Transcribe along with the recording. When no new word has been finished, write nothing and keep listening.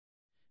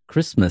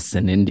Christmas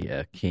in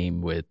India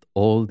came with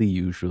all the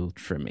usual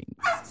trimmings.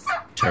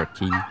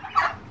 Turkey,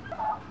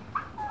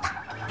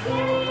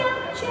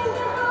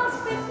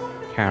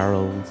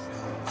 carols,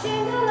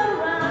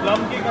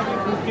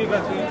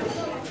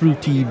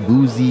 fruity,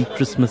 boozy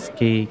Christmas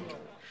cake.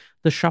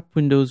 The shop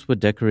windows were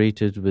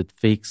decorated with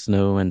fake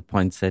snow and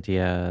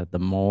poinsettia. The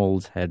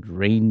malls had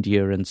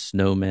reindeer and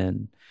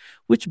snowmen,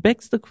 which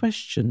begs the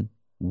question,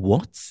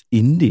 what's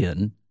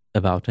Indian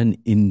about an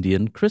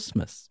Indian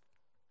Christmas?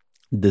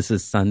 This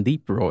is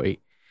Sandeep Roy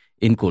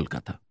in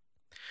Kolkata.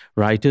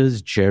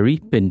 Writers Jerry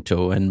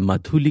Pinto and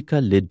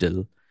Madhulika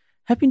Liddle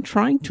have been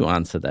trying to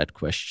answer that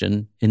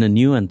question in a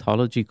new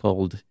anthology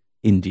called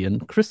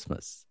Indian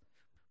Christmas.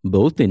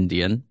 Both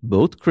Indian,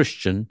 both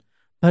Christian,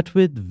 but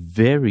with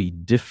very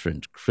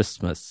different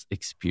Christmas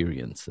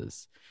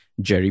experiences.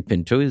 Jerry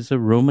Pinto is a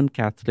Roman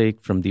Catholic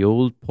from the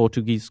old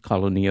Portuguese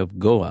colony of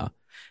Goa,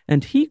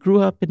 and he grew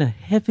up in a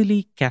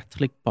heavily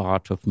Catholic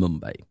part of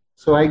Mumbai.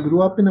 So I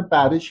grew up in a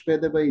parish where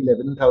there were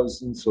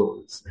 11,000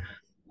 souls.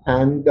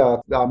 And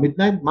our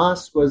midnight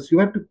mass was, you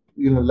had to,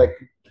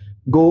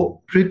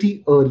 go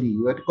pretty early.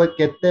 You had to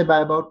get there by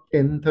about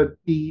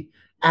 10:30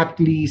 at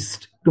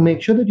least to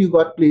make sure that you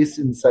got placed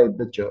inside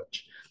the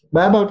church.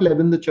 By about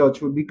 11, the church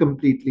would be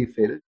completely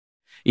filled.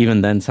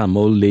 Even then, some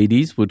old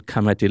ladies would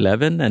come at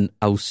 11 and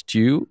oust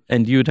you,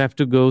 and you'd have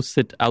to go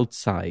sit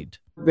outside.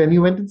 When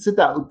you went and sat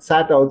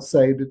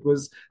outside, it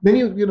was,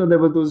 then there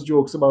were those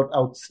jokes about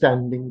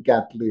outstanding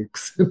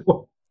Catholics.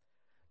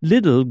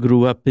 Liddle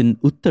grew up in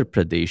Uttar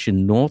Pradesh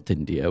in North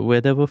India,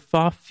 where there were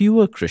far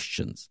fewer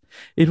Christians.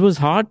 It was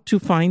hard to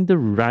find the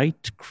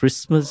right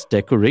Christmas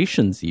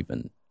decorations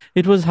even.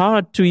 It was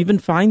hard to even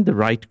find the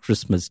right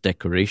Christmas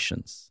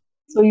decorations.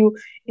 So you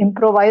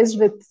improvised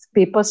with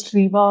paper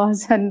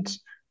streamers and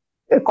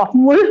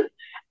cotton wool.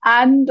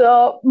 And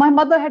my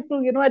mother had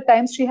to, at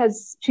times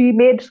she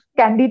made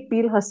candied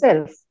peel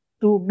herself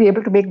to be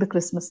able to make the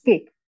Christmas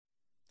cake.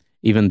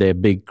 Even their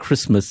big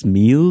Christmas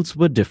meals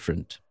were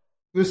different.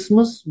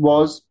 Christmas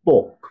was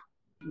pork.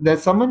 That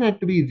someone had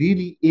to be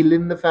really ill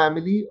in the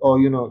family or,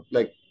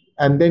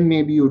 and then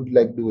maybe you'd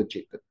do a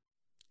chicken.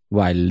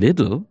 While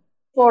Liddle...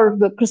 For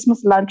the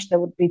Christmas lunch, there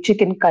would be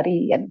chicken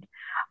curry and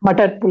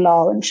matar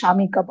pulao and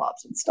shami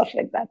kebabs and stuff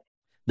like that.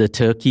 The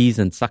turkeys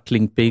and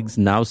suckling pigs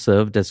now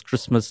served as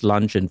Christmas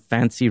lunch in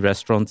fancy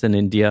restaurants in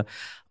India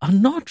are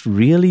not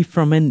really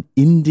from an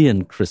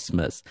Indian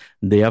Christmas.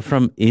 They are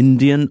from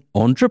Indian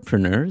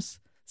entrepreneurs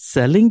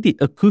selling the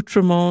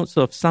accoutrements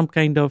of some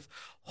kind of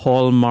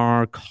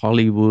Hallmark,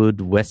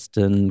 Hollywood,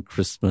 Western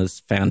Christmas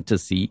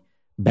fantasy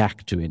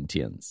back to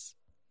Indians.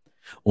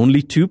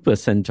 Only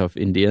 2% of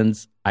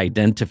Indians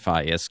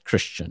identify as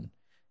Christian.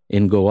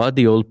 In Goa,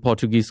 the old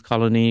Portuguese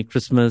colony,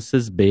 Christmas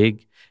is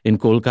big. In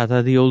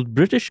Kolkata, the old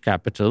British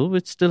capital,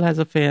 which still has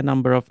a fair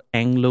number of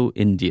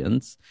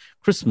Anglo-Indians,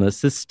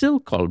 Christmas is still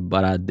called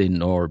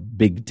Baradin or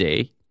Big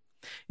Day.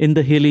 In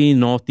the hilly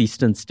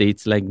northeastern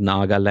states like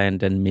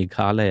Nagaland and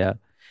Meghalaya,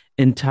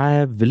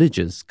 entire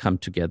villages come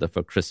together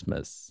for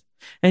Christmas.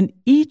 And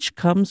each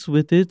comes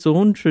with its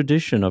own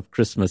tradition of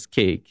Christmas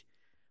cake.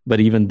 But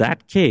even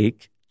that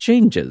cake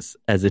changes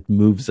as it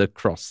moves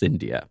across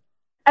India.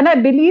 And I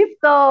believe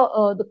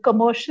the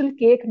commercial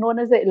cake known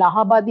as the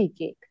Allahabadi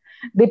cake,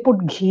 they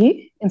put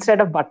ghee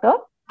instead of butter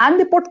and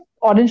they put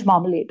orange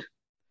marmalade.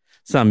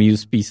 Some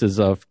use pieces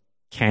of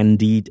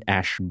candied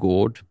ash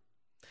gourd.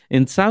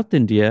 In South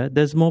India,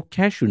 there's more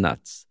cashew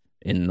nuts.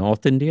 In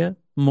North India,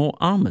 more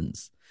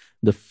almonds.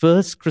 The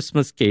first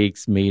Christmas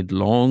cakes made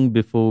long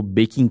before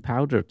baking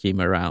powder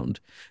came around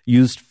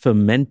used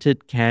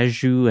fermented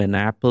cashew and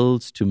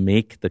apples to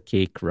make the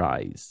cake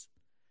rise.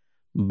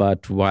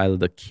 But while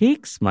the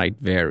cakes might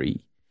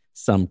vary,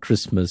 some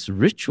Christmas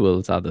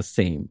rituals are the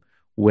same,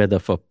 whether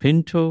for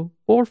Pinto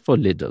or for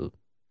Liddle,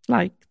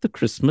 like the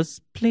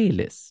Christmas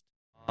playlist.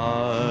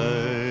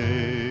 I'm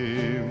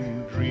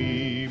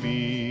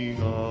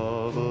dreaming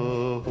of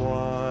a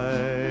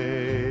white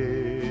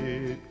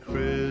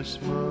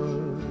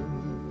Christmas,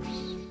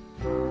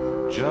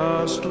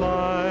 just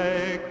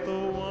like the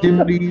one...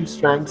 Jim Reeves,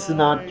 Frank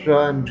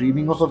Sinatra, I'm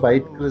dreaming of a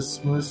white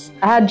Christmas.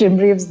 I had Jim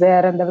Reeves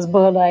there and there was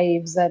Burl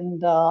Ives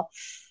and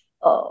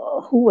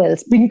who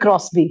else? Bing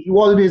Crosby. You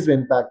always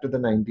went back to the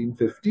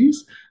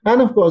 1950s.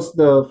 And of course,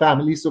 the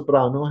family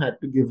soprano had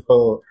to give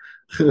her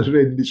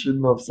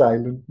rendition of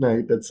Silent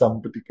Night at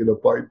some particular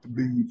point in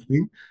the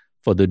evening.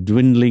 For the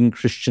dwindling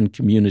Christian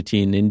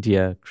community in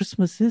India,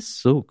 Christmas is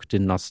soaked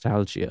in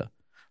nostalgia,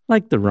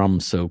 like the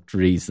rum-soaked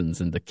raisins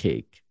in the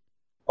cake.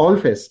 All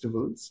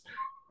festivals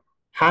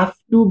have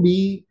to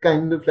be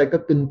kind of like a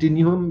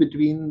continuum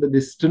between the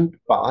distant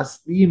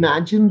past, the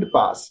imagined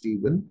past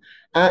even,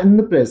 and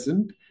the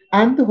present,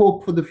 and the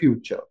hope for the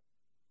future.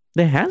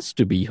 There has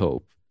to be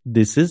hope.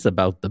 This is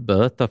about the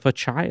birth of a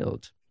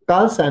child.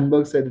 Carl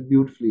Sandburg said it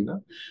beautifully.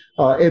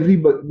 Every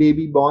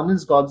baby born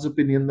is God's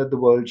opinion that the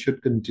world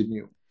should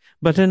continue.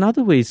 But in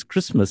other ways,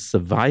 Christmas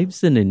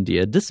survives in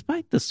India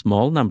despite the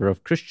small number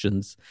of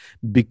Christians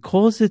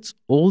because it's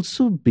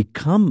also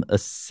become a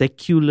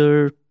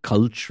secular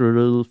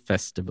cultural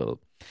festival.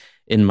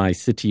 In my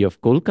city of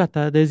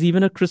Kolkata, there's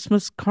even a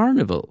Christmas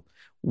carnival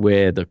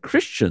where the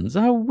Christians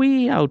are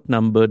way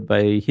outnumbered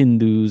by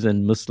Hindus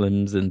and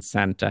Muslims in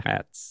Santa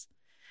hats.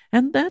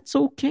 And that's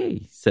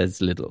okay, says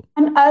Little.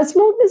 And as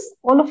long as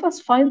all of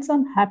us find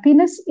some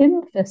happiness in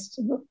the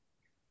festival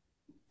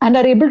and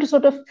are able to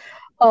sort of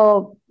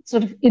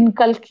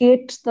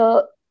inculcate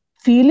the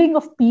feeling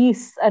of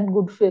peace and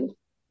goodwill,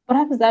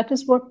 perhaps that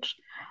is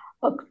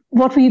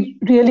what we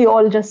really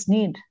all just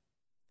need.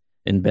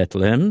 In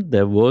Bethlehem,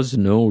 there was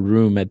no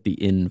room at the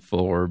inn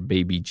for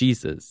baby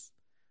Jesus.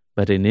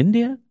 But in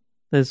India,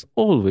 there's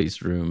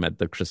always room at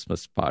the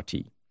Christmas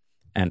party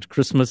and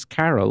Christmas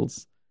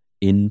carols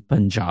in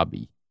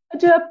Punjabi.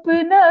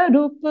 Japna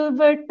रूप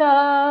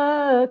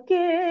बटा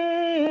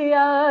के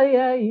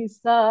आया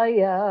ईसा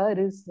यार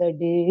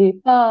सडे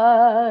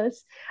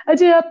पास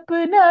अज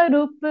अपना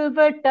रूप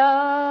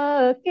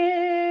बटा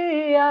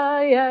के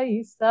आया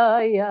ईसा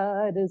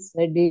यार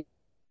सडे.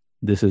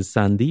 This is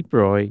Sandeep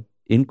Roy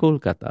in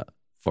Kolkata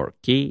for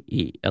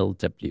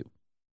KALW.